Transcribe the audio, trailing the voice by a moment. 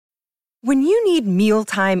When you need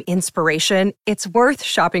mealtime inspiration, it's worth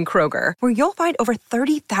shopping Kroger, where you'll find over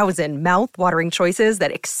 30,000 mouth-watering choices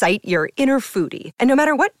that excite your inner foodie. And no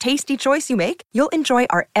matter what tasty choice you make, you'll enjoy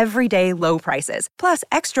our everyday low prices, plus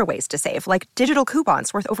extra ways to save, like digital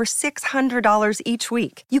coupons worth over $600 each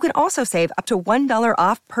week. You can also save up to $1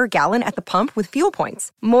 off per gallon at the pump with fuel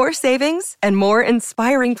points. More savings and more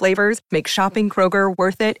inspiring flavors make shopping Kroger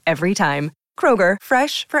worth it every time. Kroger,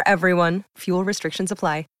 fresh for everyone. Fuel restrictions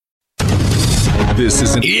apply. This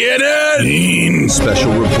is an ENN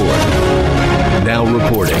special report. Now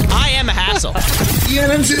reporting. I am a hassle.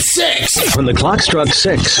 ENN's at 6. When the clock struck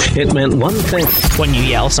 6, it meant one thing. When you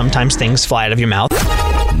yell, sometimes things fly out of your mouth.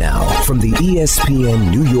 Now, from the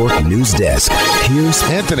ESPN New York news desk, here's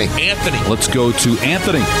Anthony. Let's go to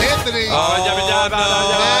Anthony.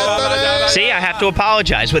 See, I have to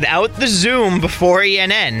apologize. Without the Zoom before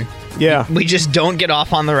ENN, we just don't get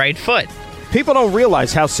off on the right foot. People don't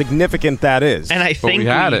realize how significant that is. And I think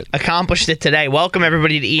we accomplished it today. Welcome,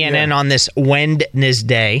 everybody, to ENN on this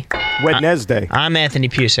Wednesday. I'm Anthony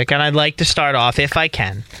Pucik, and I'd like to start off, if I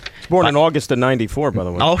can. Born in August of 94, by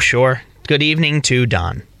the way. Oh, sure. Good evening to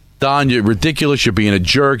Don. Don, you're ridiculous. You're being a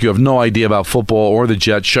jerk. You have no idea about football or the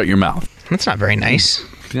Jets. Shut your mouth. That's not very nice.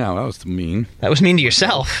 Yeah, that was mean. That was mean to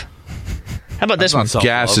yourself. How about this one?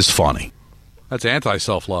 Gas is funny. That's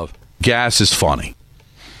anti-self-love. Gas is funny.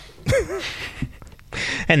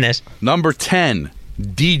 And this. Number 10,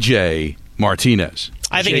 DJ Martinez.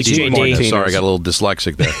 I think it's JD. Sorry, I got a little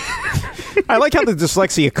dyslexic there. I like how the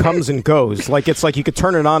dyslexia comes and goes. It's like you could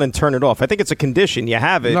turn it on and turn it off. I think it's a condition. You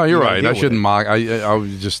have it. No, you're right. I shouldn't mock. I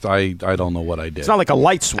don't know what I did. It's not like a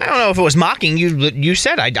light switch. I don't know if it was mocking. You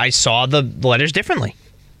said I saw the letters differently.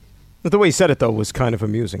 But the way he said it, though, was kind of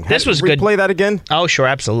amusing. This was good. Play that again? Oh, sure,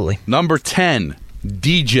 absolutely. Number 10,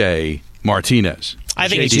 DJ Martinez. I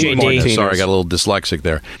think it's JD. Sorry, I got a little dyslexic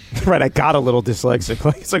there. Right, I got a little dyslexic.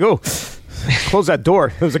 It's like, oh, close that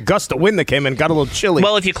door. There was a gust of wind that came in, got a little chilly.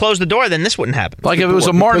 Well, if you closed the door, then this wouldn't happen. Like if it was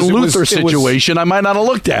a Martin Luther situation, I might not have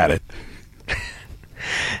looked at it.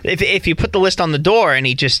 If you put the list on the door and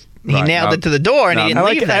he nailed it to the door and he didn't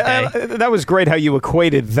leave that day. That was great how you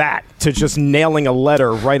equated that to just nailing a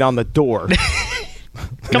letter right on the door.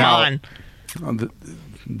 Come on.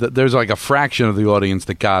 There's like a fraction of the audience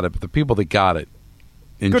that got it, but the people that got it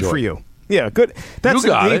enjoyed. Good for you. Yeah, good. That's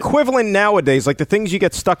the equivalent nowadays. Like the things you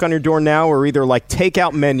get stuck on your door now are either like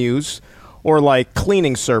takeout menus or like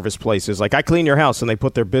cleaning service places. Like I clean your house and they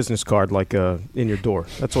put their business card like in your door.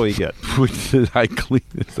 That's all you get. I clean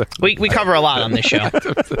it. We cover a lot on this show.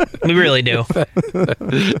 We really do.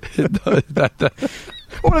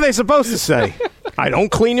 What are they supposed to say? I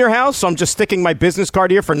don't clean your house, so I'm just sticking my business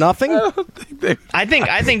card here for nothing? I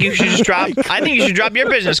think you should just drop. I think you should drop your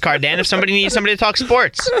business card, Dan. If somebody needs somebody to talk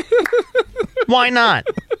sports, why not?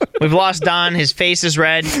 We've lost Don. His face is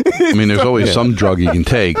red. I mean, there's always some drug you can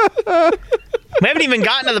take. We haven't even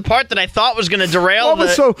gotten to the part that I thought was going to derail.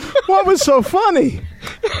 What was so funny?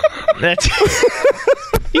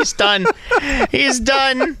 He's done. He's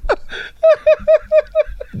done.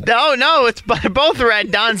 No, it's both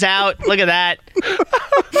red. Don's out. Look at that.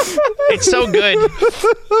 It's so good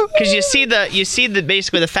because you see the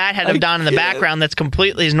basically the fat head of Don in the background. That's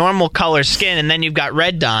completely his normal color skin, and then you've got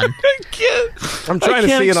red Don. I'm trying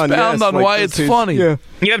to see it on why it's funny. Yeah.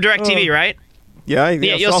 You have DirecTV, right? Yeah,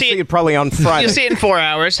 you'll see it probably on Friday. You'll see it in 4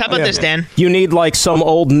 hours. How about this, Dan? You need like some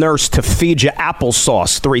old nurse to feed you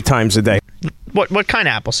applesauce 3 times a day. What kind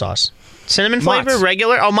of applesauce? Cinnamon flavor? Mott's.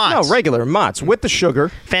 Regular? Oh, Mott's. No, regular Mott's with the sugar.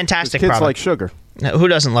 Fantastic kids product. Like sugar. Now, who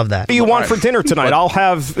doesn't love that? What do you want for dinner tonight? I'll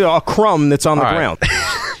have a crumb that's on the ground.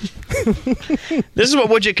 This is what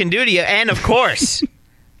Woodja can do to you. And, of course,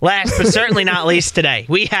 last but certainly not least today,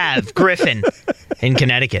 we have Griffin in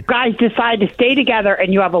Connecticut. Guys decide to stay together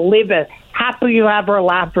and you have live a happily ever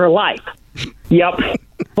after life. Yep.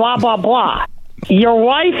 Blah, blah, blah. Your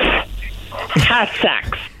wife has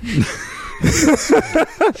sex.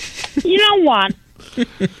 You know what?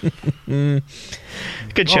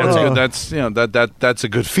 Good show. That's a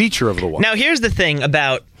good feature of the one. Now here's the thing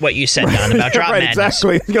about what you said, Don, about drop right, madness.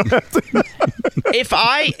 Exactly.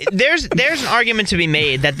 There's an argument to be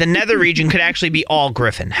made that the Nether region could actually be all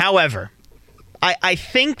Griffin. However, I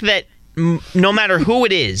think that no matter who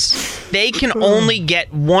it is, they can only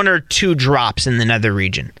get 1 or 2 drops in the Nether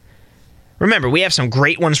region. Remember, we have some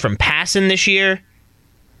great ones from Passon this year.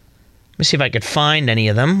 Let me see if I could find any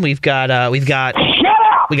of them. We've got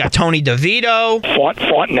Tony DeVito.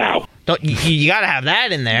 Fought now. You got to have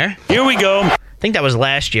that in there. Here we go. I think that was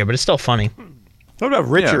last year, but it's still funny. What about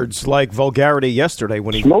Richard's vulgarity yesterday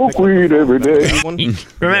when he smoke weed every day?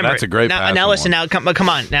 Remember, that's a great. Now listen. Now come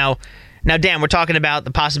on. Now Now, Dan, we're talking about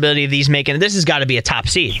the possibility of these making. This has got to be a top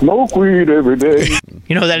seed. Smoke weed every day.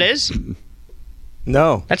 You know who that is?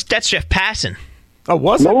 No. That's Jeff Passan. Oh,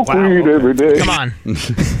 was it? Smoke Wow. weed every day. Come on.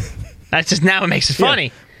 That's just now it makes it funny.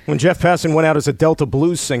 Yeah. When Jeff Passan went out as a Delta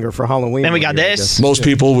blues singer for Halloween. Then we got this. Most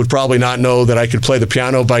people would probably not know that I could play the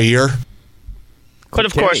piano by ear. But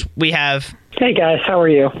of course, we have. Hey guys, how are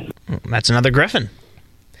you? That's another Griffin.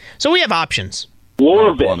 So we have options.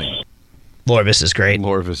 Lorvis. Lorvis is great.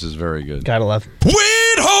 Lorvis is very good. Gotta love.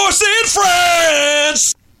 Weed horse in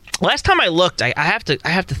France. Last time I looked, I have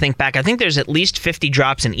to think back. I think there's at least 50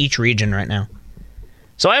 drops in each region right now.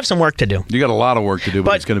 So I have some work to do. You got a lot of work to do,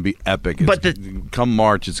 but it's going to be epic. Come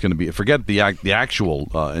March, it's going to be. Forget the actual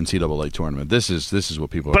NCAA tournament. This is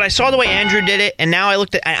what people. But I saw the way Andrew did it, and now I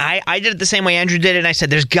looked at. I did it the same way Andrew did it, and I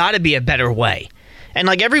said, "There's got to be a better way." And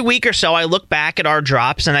like every week or so, I look back at our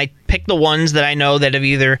drops and I pick the ones that I know that have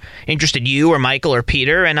either interested you or Michael or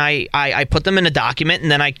Peter, and I put them in a document,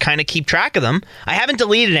 and then I kind of keep track of them. I haven't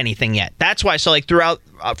deleted anything yet. That's why. So like throughout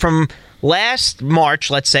from last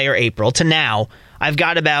March, let's say, or April to now, I've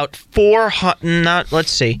got about 400.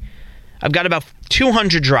 I've got about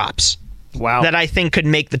 200 drops. Wow. That I think could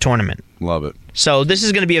make the tournament. Love it. So this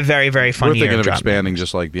is going to be a very, very fun year. We're thinking of drop. expanding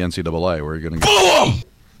just like the NCAA, where you're going to Boom!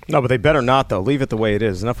 No, but they better not, though. Leave it the way it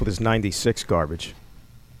is. Enough with this 96 garbage.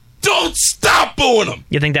 Don't stop booing them.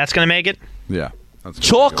 You think that's going to make it? Yeah. That's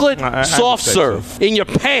Chocolate I soft would say serve in your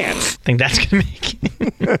pants. Think that's going to make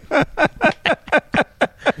it?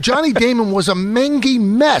 Johnny Damon was a mangy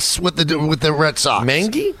mess with the Red Sox.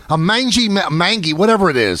 Mangy? A mangy, whatever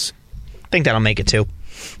it is. Think that'll make it too.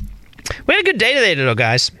 We had a good day today, though,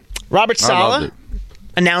 guys. Robert Saleh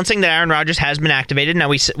announcing that Aaron Rodgers has been activated. Now,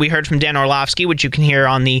 we heard from Dan Orlovsky, which you can hear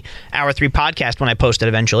on the Hour 3 podcast when I post it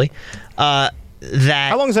eventually. How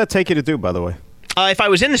long does that take you to do, by the way? If I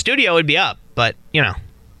was in the studio, it'd be up. But,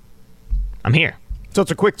 I'm here. So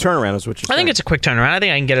it's a quick turnaround is what you're saying. I think it's a quick turnaround. I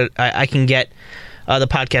think I can get the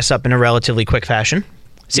podcast up in a relatively quick fashion.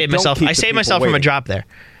 I saved myself from a drop there.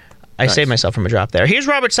 Saved myself from a drop there. Here's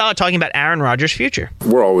Robert Saleh talking about Aaron Rodgers' future.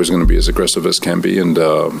 We're always going to be as aggressive as can be, and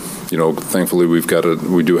thankfully we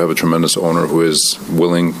do have a tremendous owner who is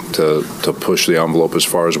willing to push the envelope as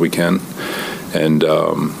far as we can, and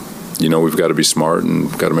we've got to be smart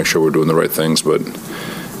and got to make sure we're doing the right things, but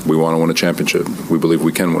we want to win a championship. We believe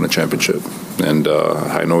we can win a championship, and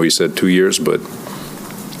I know he said 2 years, but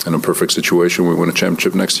in a perfect situation, we win a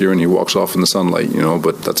championship next year, and he walks off in the sunlight,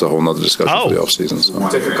 but that's a whole nother discussion for the offseason. So.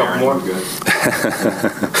 Take a couple more.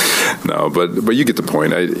 No, but you get the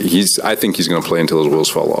point. I think he's going to play until his wheels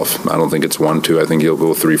fall off. I don't think it's 1, 2. I think he'll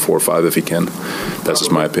go 3, 4, 5 if he can. That's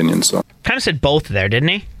just my opinion. So kind of said both there, didn't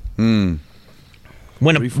he?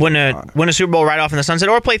 Win a Super Bowl right off in the sunset,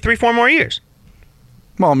 or play 3, 4 more years.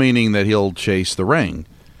 Well, meaning that he'll chase the ring.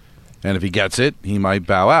 And if he gets it, he might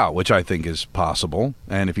bow out, which I think is possible.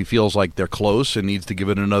 And if he feels like they're close and needs to give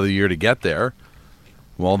it another year to get there,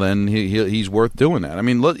 well, then he's worth doing that. I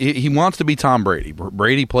mean, look, he wants to be Tom Brady.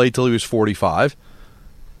 Brady played till he was 45.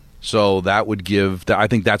 So that would give – I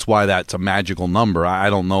think that's why that's a magical number. I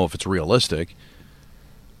don't know if it's realistic.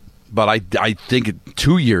 But I think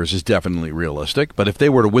 2 years is definitely realistic. But if they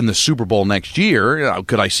were to win the Super Bowl next year,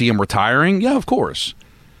 could I see him retiring? Yeah, of course.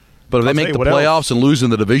 But if they make the playoffs and lose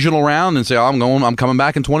in the divisional round and say, I'm coming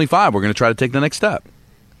back in 25, we're going to try to take the next step.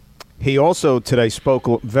 He also today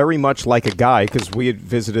spoke very much like a guy, because we had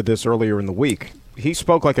visited this earlier in the week. He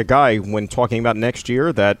spoke like a guy when talking about next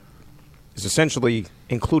year that is essentially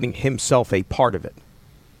including himself a part of it.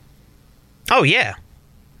 Oh, yeah.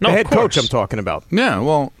 No, the head coach I'm talking about. Yeah,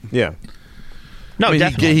 well. Yeah. No, I mean,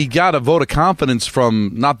 definitely. He got a vote of confidence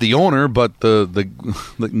from not the owner, but the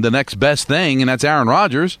next best thing, and that's Aaron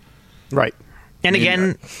Rodgers. Right. And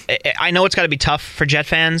again, I know it's got to be tough for Jet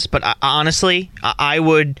fans, but honestly, I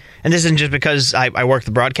would, and this isn't just because I work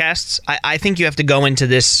the broadcasts, I think you have to go into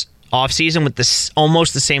this offseason with this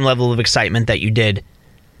almost the same level of excitement that you did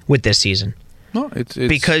with this season. No, it's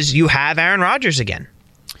because you have Aaron Rodgers again.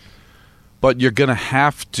 But you're going to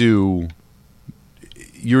have to...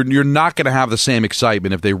 You're not going to have the same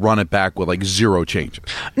excitement if they run it back with like zero changes.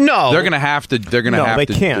 No. They're going to have to... They're going to have they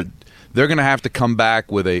to... can't. They're going to have to come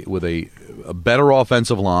back with a better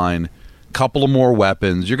offensive line, couple of more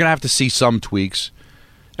weapons. You're going to have to see some tweaks.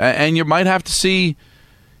 And you might have to see,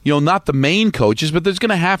 not the main coaches, but there's going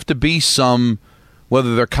to have to be some,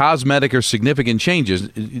 whether they're cosmetic or significant changes.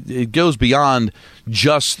 It goes beyond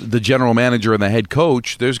just the general manager and the head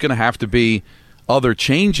coach. There's going to have to be other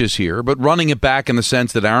changes here, but running it back in the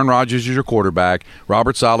sense that Aaron Rodgers is your quarterback,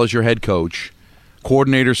 Robert Saleh is your head coach,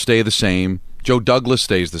 coordinators stay the same, Joe Douglas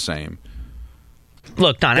stays the same.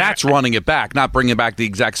 Look, Don, that's running it back, not bringing back the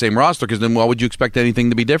exact same roster, because then why would you expect anything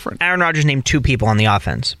to be different? Aaron Rodgers named 2 people on the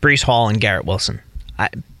offense, Breece Hall and Garrett Wilson.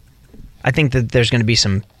 I think that there's going to be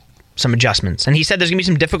some adjustments. And he said there's going to be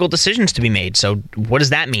some difficult decisions to be made. So what does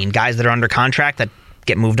that mean? Guys that are under contract that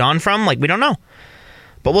get moved on from? Like, we don't know.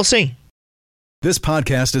 But we'll see. This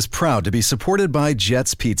podcast is proud to be supported by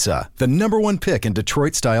Jets Pizza, the #1 pick in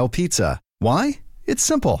Detroit-style pizza. Why? It's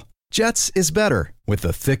simple. Jets is better. With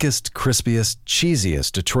the thickest, crispiest,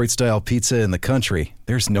 cheesiest Detroit-style pizza in the country,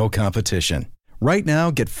 there's no competition. Right now,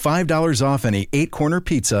 get $5 off any 8-corner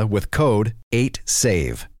pizza with code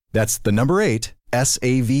 8SAVE. That's the number 8,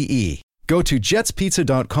 SAVE. Go to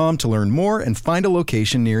jetspizza.com to learn more and find a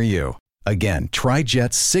location near you. Again, try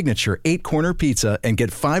Jet's signature 8-corner pizza and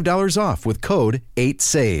get $5 off with code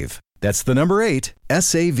 8SAVE. That's the number 8,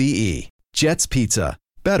 SAVE. Jet's Pizza.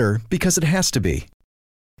 Better because it has to be.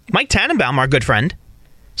 Mike Tannenbaum, our good friend,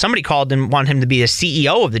 somebody called and wanted him to be a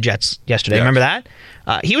CEO of the Jets yesterday. Yes. Remember that?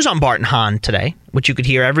 He was on Bart and Hahn today, which you could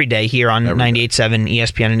hear every day here on 98.7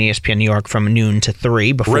 ESPN and ESPN New York from noon to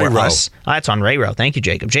 3 before us. That's on Ray Row. Thank you,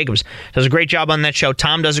 Jacob. Jacobs does a great job on that show.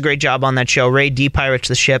 Tom does a great job on that show. Ray de-pirates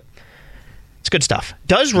the ship. It's good stuff.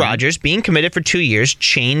 Does Rodgers being committed for 2 years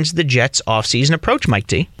change the Jets' offseason approach, Mike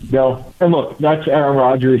T? No. And look, that's Aaron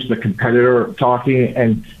Rodgers, the competitor, talking,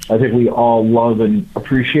 and I think we all love and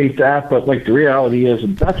appreciate that. But, the reality is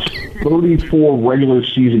that's 34 regular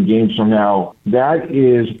season games from now. That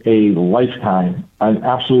is a lifetime, an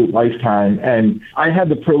absolute lifetime. And I had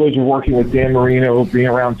the privilege of working with Dan Marino, being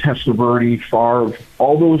around Testaverde, Favre.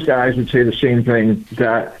 All those guys would say the same thing,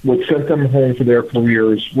 that what sent them home for their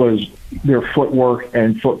careers was their footwork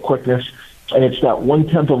and foot quickness. And it's that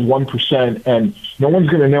 0.1%, and no one's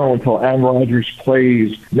going to know until Aaron Rodgers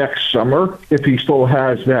plays next summer if he still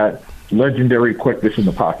has that legendary quickness in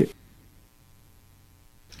the pocket.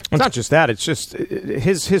 It's not just that; it's just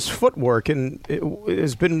his footwork, and it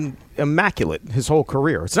has been immaculate his whole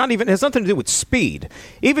career. It has nothing to do with speed.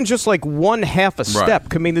 Even just one half a step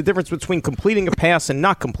can mean the difference between completing a pass and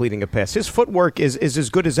not completing a pass. His footwork is as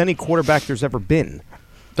good as any quarterback there's ever been.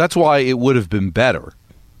 That's why it would have been better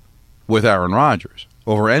with Aaron Rodgers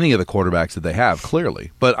over any of the quarterbacks that they have,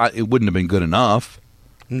 clearly. But it wouldn't have been good enough.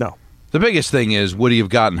 No. The biggest thing is, would he have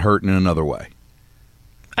gotten hurt in another way?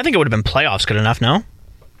 I think it would have been playoffs good enough, no?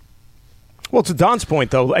 Well, to Don's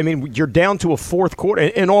point, though, you're down to a fourth quarter.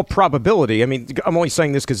 In all probability, I'm only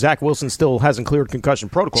saying this because Zach Wilson still hasn't cleared concussion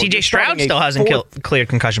protocol. C.J. Stroud still hasn't cleared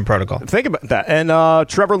concussion protocol. Think about that. And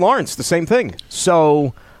Trevor Lawrence, the same thing.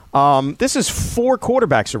 So this is 4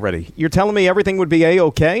 quarterbacks already. You're telling me everything would be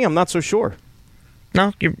A-okay? I'm not so sure.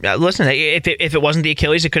 No, listen, if it wasn't the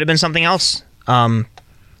Achilles, it could have been something else.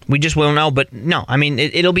 We just won't know, but no.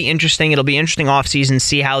 It'll be interesting. It'll be interesting offseason,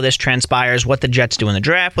 see how this transpires, what the Jets do in the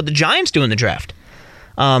draft, what the Giants do in the draft.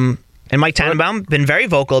 And Mike Tannenbaum been very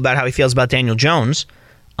vocal about how he feels about Daniel Jones.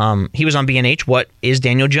 He was on B&H. What is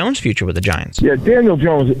Daniel Jones' future with the Giants? Yeah, Daniel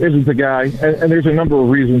Jones isn't the guy, and there's a number of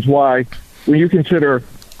reasons why. When you consider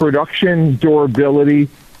production, durability,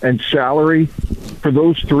 and salary, for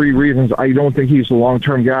those 3 reasons, I don't think he's a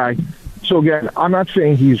long-term guy. So, again, I'm not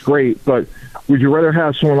saying he's great, but would you rather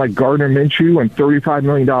have someone like Gardner Minshew and $35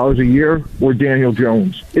 million a year or Daniel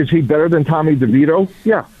Jones? Is he better than Tommy DeVito?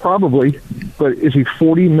 Yeah, probably. But is he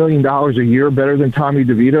 $40 million a year better than Tommy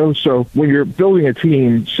DeVito? So when you're building a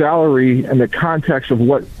team, salary and the context of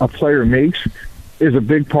what a player makes is a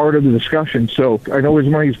big part of the discussion. So I know his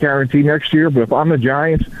money's guaranteed next year, but if I'm the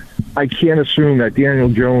Giants, I can't assume that Daniel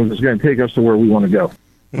Jones is going to take us to where we want to go.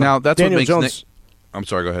 Now, that's Daniel what makes Jones. I'm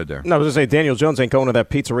sorry, go ahead there. No, I was going to say, Daniel Jones ain't going to that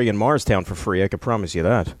pizzeria in Morristown for free. I can promise you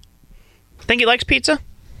that. Think he likes pizza?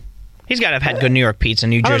 He's got to have had good New York pizza,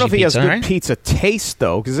 New Jersey pizza, I don't know if he has good right? pizza taste,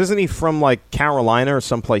 though, because isn't he from, Carolina or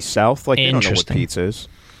someplace south? They don't know what pizza is.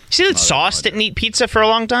 See that Sauce didn't eat pizza for a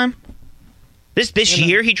long time? This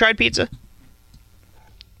year he tried pizza?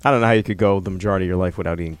 I don't know how you could go the majority of your life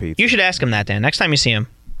without eating pizza. You should ask him that, Dan, next time you see him.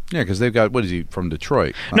 Yeah, because they've got, what is he, from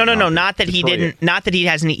Detroit? No, not that he didn't, not that he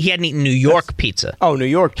hadn't eaten New York pizza. Oh, New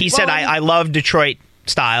York. He said, I love Detroit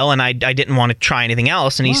style, and I didn't want to try anything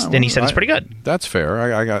else, and he said it's pretty good. That's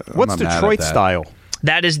fair. What's Detroit style?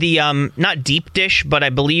 That is the, not deep dish, but I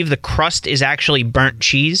believe the crust is actually burnt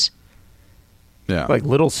cheese. Yeah. Like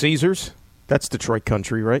Little Caesars? That's Detroit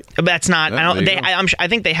country, right? That's not. I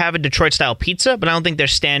think they have a Detroit style pizza, but I don't think their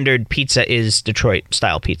standard pizza is Detroit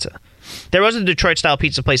style pizza. There was a Detroit style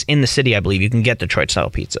pizza place in the city, I believe. You can get Detroit style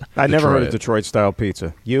pizza. I never heard of Detroit style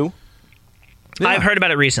pizza. You? Yeah. I've heard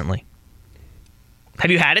about it recently.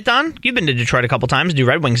 Have you had it, Don? You've been to Detroit a couple times. Do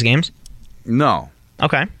Red Wings games? No.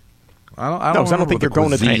 Okay. I don't think you're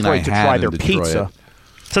going to Detroit to try their pizza.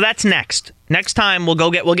 So that's next. Next time we'll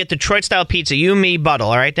get Detroit-style pizza. You, me, Buttle.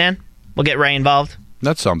 All right, Dan? We'll get Ray involved.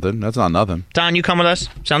 That's something. That's not nothing. Don, you come with us?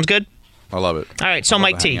 Sounds good? I love it. All right, so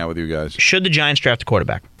Mike T. Hang out with you guys. Should the Giants draft a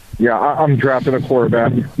quarterback? Yeah, I'm drafting a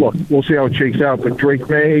quarterback. Look, we'll see how it shakes out, but Drake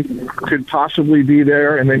May could possibly be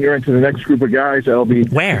there, and then you're into the next group of guys that'll be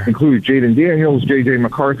include Jaden Daniels, J.J.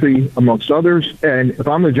 McCarthy, amongst others. And if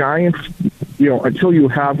I'm the Giants, until you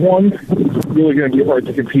have one, it's really going to be hard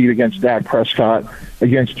to compete against Dak Prescott,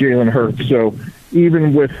 against Jalen Hurts. So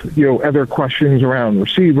even with other questions around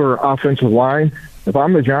receiver, offensive line, if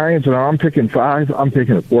I'm the Giants and I'm picking 5, I'm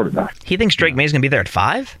picking a quarterback. He thinks Drake May's going to be there at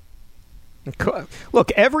 5?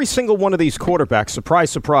 Look, every single one of these quarterbacks, surprise,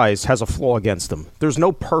 surprise, has a flaw against them. There's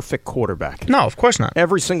no perfect quarterback. No, of course not.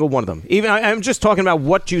 Every single one of them. Even I'm just talking about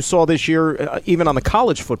what you saw this year, even on the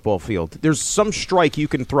college football field. There's some strike you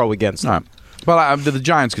can throw against them. Well, the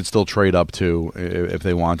Giants could still trade up, too, if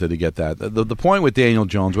they wanted to get that. The point with Daniel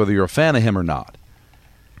Jones, whether you're a fan of him or not,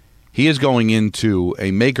 he is going into a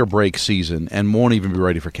make-or-break season and won't even be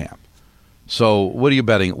ready for camp. So what are you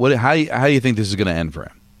betting? How do you think this is going to end for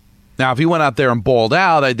him? Now, if he went out there and balled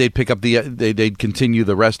out, they'd pick up they'd continue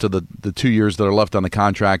the rest of the 2 years that are left on the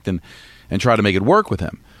contract and try to make it work with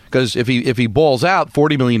him. Because if he balls out,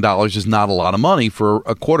 $40 million is not a lot of money for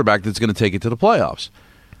a quarterback that's going to take it to the playoffs.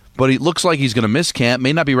 But he looks like he's going to miss camp,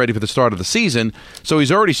 may not be ready for the start of the season, so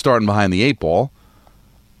he's already starting behind the 8 ball.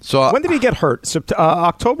 So when did he get hurt?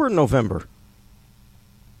 October or November?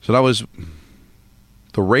 So that was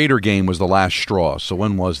the Raider game was the last straw. So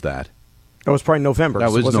when was that? That was probably November.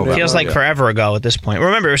 That was November. Feels like forever ago at this point.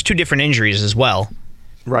 Remember, it was 2 different injuries as well.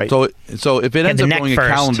 Right. So if it ends up going a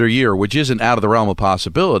calendar year, which isn't out of the realm of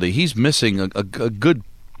possibility, he's missing a good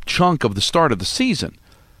chunk of the start of the season.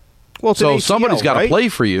 Well, so ACL, somebody's got to play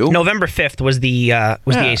for you. November 5th was the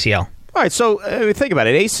ACL. All right, so think about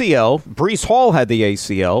it. ACL, Breece Hall had the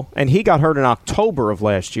ACL, and he got hurt in October of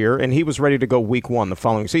last year, and he was ready to go week 1 the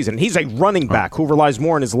following season. He's a running back who relies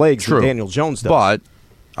more on his legs than Daniel Jones does. But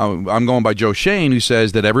I'm going by Joe Shane, who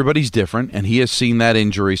says that everybody's different, and he has seen that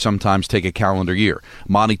injury sometimes take a calendar year.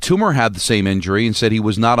 Monty Toomer had the same injury and said he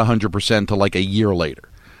was not 100% until like a year later.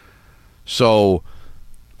 So,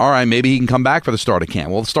 all right, maybe he can come back for the start of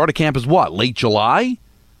camp. Well, the start of camp is what, late July?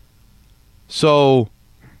 So,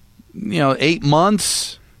 8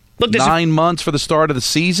 months, 9 months for the start of the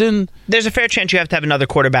season. There's a fair chance you have to have another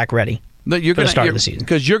quarterback ready. For the start of the season.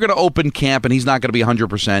 Because you're going to open camp and he's not going to be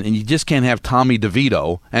 100%, and you just can't have Tommy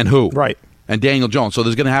DeVito and who? Right. And Daniel Jones. So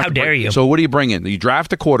there's going to have How dare you? So what do you bring in? You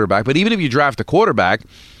draft a quarterback, but even if you draft a quarterback,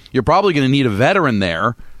 you're probably going to need a veteran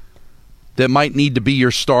there that might need to be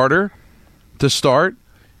your starter to start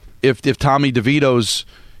if Tommy DeVito's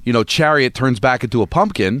chariot turns back into a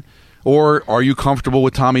pumpkin. Or are you comfortable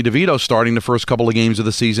with Tommy DeVito starting the first couple of games of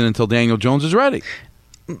the season until Daniel Jones is ready?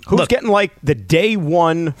 Who's getting like the day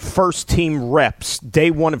 1 first team reps, day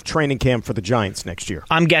 1 of training camp for the Giants next year?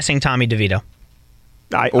 I'm guessing Tommy DeVito.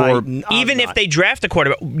 Even if they draft a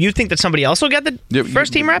quarterback, you think that somebody else will get the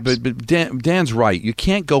first team reps? But Dan's right. You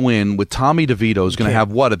can't go in with Tommy DeVito is going to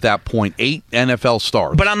have what at that point 8 NFL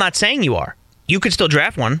stars. But I'm not saying you are. You could still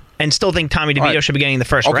draft one and still think Tommy DeVito should be getting the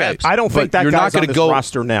first reps. I don't think that guy's on this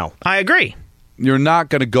roster now. I agree. You're not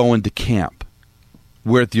going to go into camp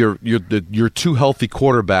with your 2 healthy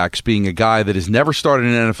quarterbacks being a guy that has never started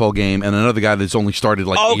an NFL game and another guy that's only started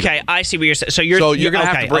like 8. I see what you're saying. So you're going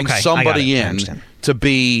to have to bring somebody in to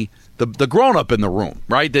be the grown-up in the room,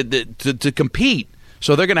 right, to compete.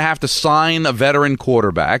 So they're going to have to sign a veteran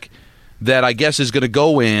quarterback that I guess is going to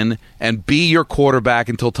go in and be your quarterback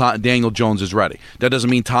until Daniel Jones is ready. That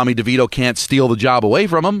doesn't mean Tommy DeVito can't steal the job away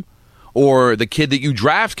from him or the kid that you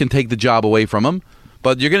draft can take the job away from him,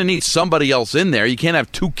 but you're going to need somebody else in there. You can't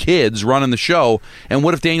have 2 kids running the show, and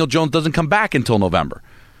what if Daniel Jones doesn't come back until November?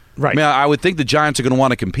 Right. I mean, I would think the Giants are going to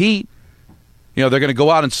want to compete. They're going to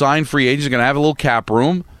go out and sign free agents. They're going to have a little cap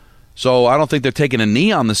room, so I don't think they're taking a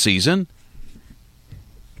knee on the season.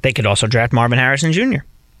 They could also draft Marvin Harrison Jr.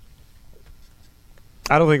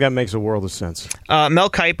 I don't think that makes a world of sense. Mel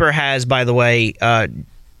Kiper has, by the way,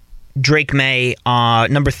 Drake May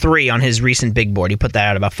number 3 on his recent big board. He put that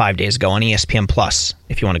out about 5 days ago on ESPN Plus.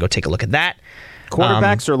 If you want to go take a look at that.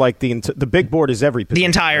 Quarterbacks are like the big board is every position. The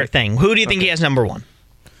entire thing. Who do you think he has number 1?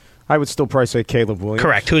 I would still probably say Caleb Williams.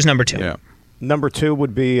 Correct. Who's number 2? Yeah. Number 2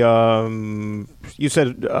 would be you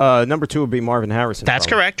said number 2 would be Marvin Harrison. That's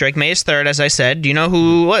probably. correct. Drake May is 3rd, as I said. Do you know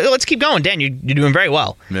who? Let's keep going, Dan. You're doing very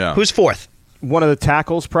well. Yeah. Who's 4th? One of the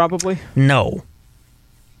tackles, probably? No.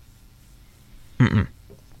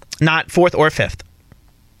 Not 4th or 5th.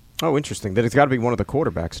 Oh, interesting. Then it's got to be one of the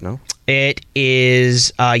quarterbacks, no? It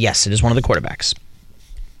is, yes, it is one of the quarterbacks.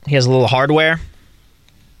 He has a little hardware.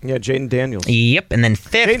 Yeah, Jaden Daniels. Yep, and then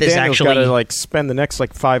fifth Jaden is Daniels actually... got to spend the next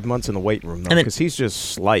 5 months in the weight room, though, because he's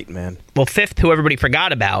just slight, man. Well, fifth, who everybody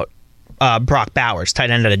forgot about, Brock Bowers, tight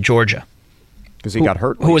end out of Georgia. Because he got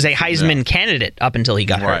hurt. Who was a Heisman candidate up until he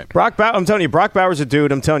got hurt. I'm telling you, Brock Bowers is a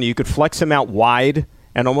dude. I'm telling you, you could flex him out wide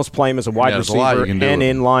and almost play him as a wide receiver and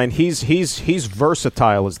in line. He's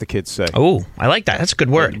versatile, as the kids say. Oh, I like that. That's a good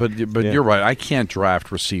word. But you're right. I can't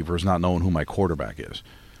draft receivers not knowing who my quarterback is.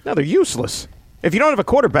 No, they're useless. If you don't have a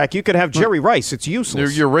quarterback, you could have Jerry Rice. It's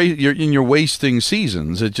useless. You're wasting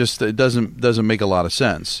seasons. It doesn't make a lot of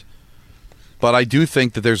sense. But I do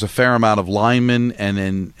think that there's a fair amount of linemen and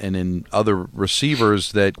in other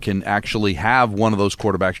receivers that can actually have one of those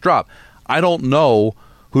quarterbacks drop. I don't know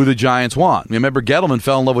who the Giants want. Remember, Gettleman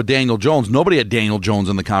fell in love with Daniel Jones. Nobody had Daniel Jones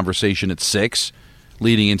in the conversation at 6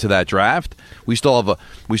 leading into that draft. We still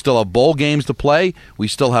have bowl games to play. We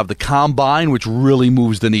still have the combine, which really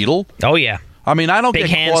moves the needle. Oh, yeah. I mean, I don't Big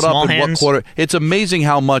get hands, caught up in hands. what quarter. It's amazing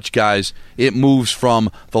how much, guys, it moves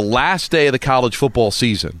from the last day of the college football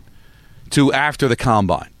season to after the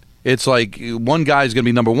combine. It's like one guy's going to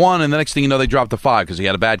be number 1, and the next thing you know, they drop to 5 because he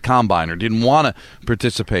had a bad combine or didn't want to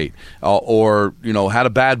participate or had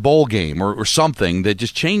a bad bowl game or something that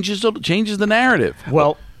just changes the narrative.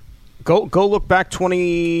 Well, go look back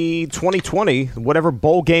 2020, whatever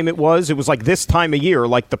bowl game it was like this time of year,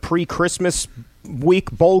 like the pre-Christmas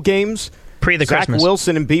week bowl games. Zach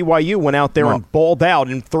Wilson and BYU went out there and balled out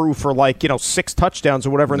and threw for 6 touchdowns or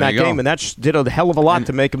whatever in that game, and that did a hell of a lot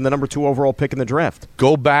to make him the number 2 overall pick in the draft.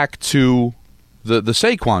 Go back to the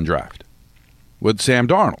Saquon draft with Sam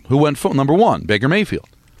Darnold, who went number 1, Baker Mayfield.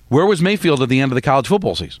 Where was Mayfield at the end of the college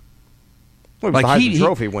football season? Well, he was the Heisman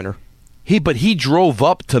Trophy winner. But he drove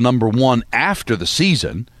up to number 1 after the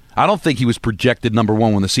season. I don't think he was projected number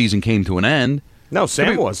 1 when the season came to an end. No,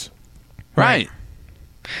 Sam was. Right.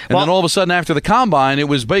 And then all of a sudden, after the combine, it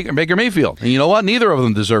was Baker Mayfield. And you know what? Neither of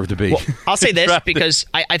them deserve to be. Well, I'll say this because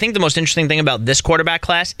I think the most interesting thing about this quarterback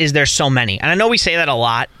class is there's so many. And I know we say that a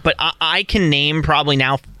lot, but I can name probably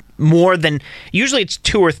now more than – usually it's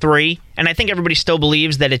 2 or 3, and I think everybody still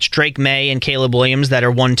believes that it's Drake May and Caleb Williams that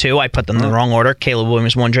are 1, 2. I put them in the wrong order. Caleb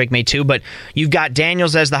Williams 1, Drake May 2. But you've got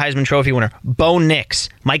Daniels as the Heisman Trophy winner, Bo Nix,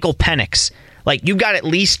 Michael Penix. You've got at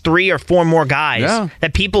least 3 or 4 more guys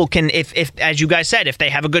that people can, if as you guys said, if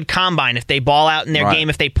they have a good combine, if they ball out in their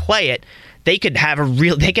game, if they play it, they could have a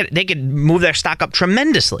real. They could move their stock up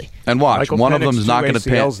tremendously. And watch, Michael one Penix, of them is not going to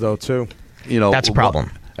pan. though too. That's a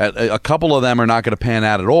problem. A couple of them are not going to pan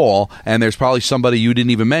out at all, and there's probably somebody you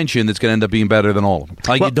didn't even mention that's going to end up being better than all of them.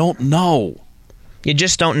 You don't know. You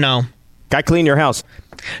just don't know. Guy, clean your house.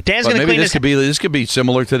 Dan's going to clean this could be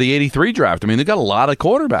similar to the 83 draft. I mean, they've got a lot of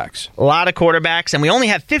quarterbacks. And we only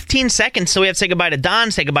have 15 seconds, so we have to say goodbye to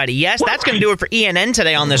Don, say goodbye to Yes. That's going to do it for ENN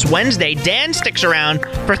today on this Wednesday. Dan sticks around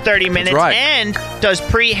for 30 minutes and does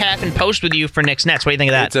pre, half, and post with you for Knicks Nets. What do you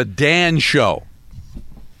think of that? It's a Dan show.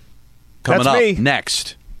 Coming up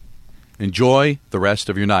next. Enjoy the rest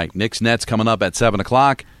of your night. Knicks Nets coming up at 7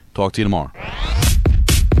 o'clock. Talk to you tomorrow.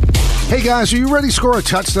 Hey guys, are you ready to score a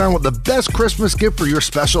touchdown with the best Christmas gift for your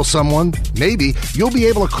special someone? Maybe you'll be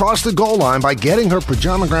able to cross the goal line by getting her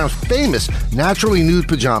Pajamagrams' famous Naturally Nude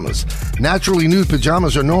Pajamas. Naturally Nude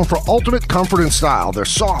Pajamas are known for ultimate comfort and style. They're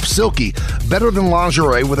soft, silky, better than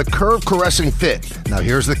lingerie with a curved, caressing fit. Now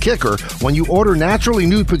here's the kicker. When you order Naturally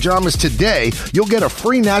Nude Pajamas today, you'll get a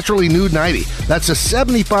free Naturally Nude nightie. That's a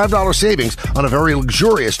 $75 savings on a very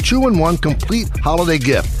luxurious 2-in-1 complete holiday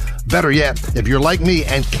gift. Better yet, if you're like me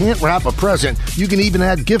and can't wrap a present, you can even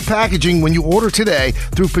add gift packaging when you order today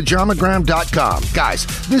through Pajamagram.com. Guys,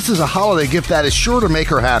 this is a holiday gift that is sure to make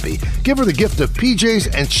her happy. Give her the gift of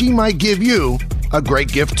PJs and she might give you a great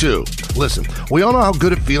gift too. Listen, we all know how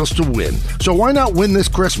good it feels to win, so why not win this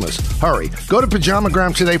Christmas? Hurry, go to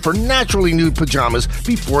Pajamagram today for Naturally Nude Pajamas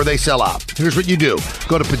before they sell out. Here's what you do.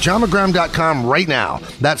 Go to Pajamagram.com right now.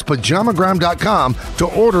 That's Pajamagram.com to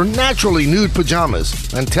order Naturally Nude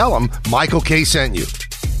Pajamas and tell them Michael K. sent you.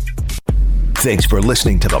 Thanks for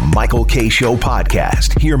listening to the Michael K. Show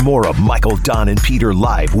podcast. Hear more of Michael, Don, and Peter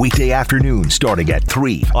live weekday afternoon starting at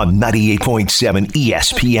 3 on 98.7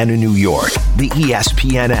 ESPN in New York, the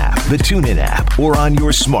ESPN app, the TuneIn app, or on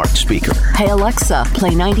your smart speaker. Hey Alexa,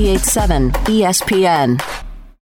 play 98.7 ESPN.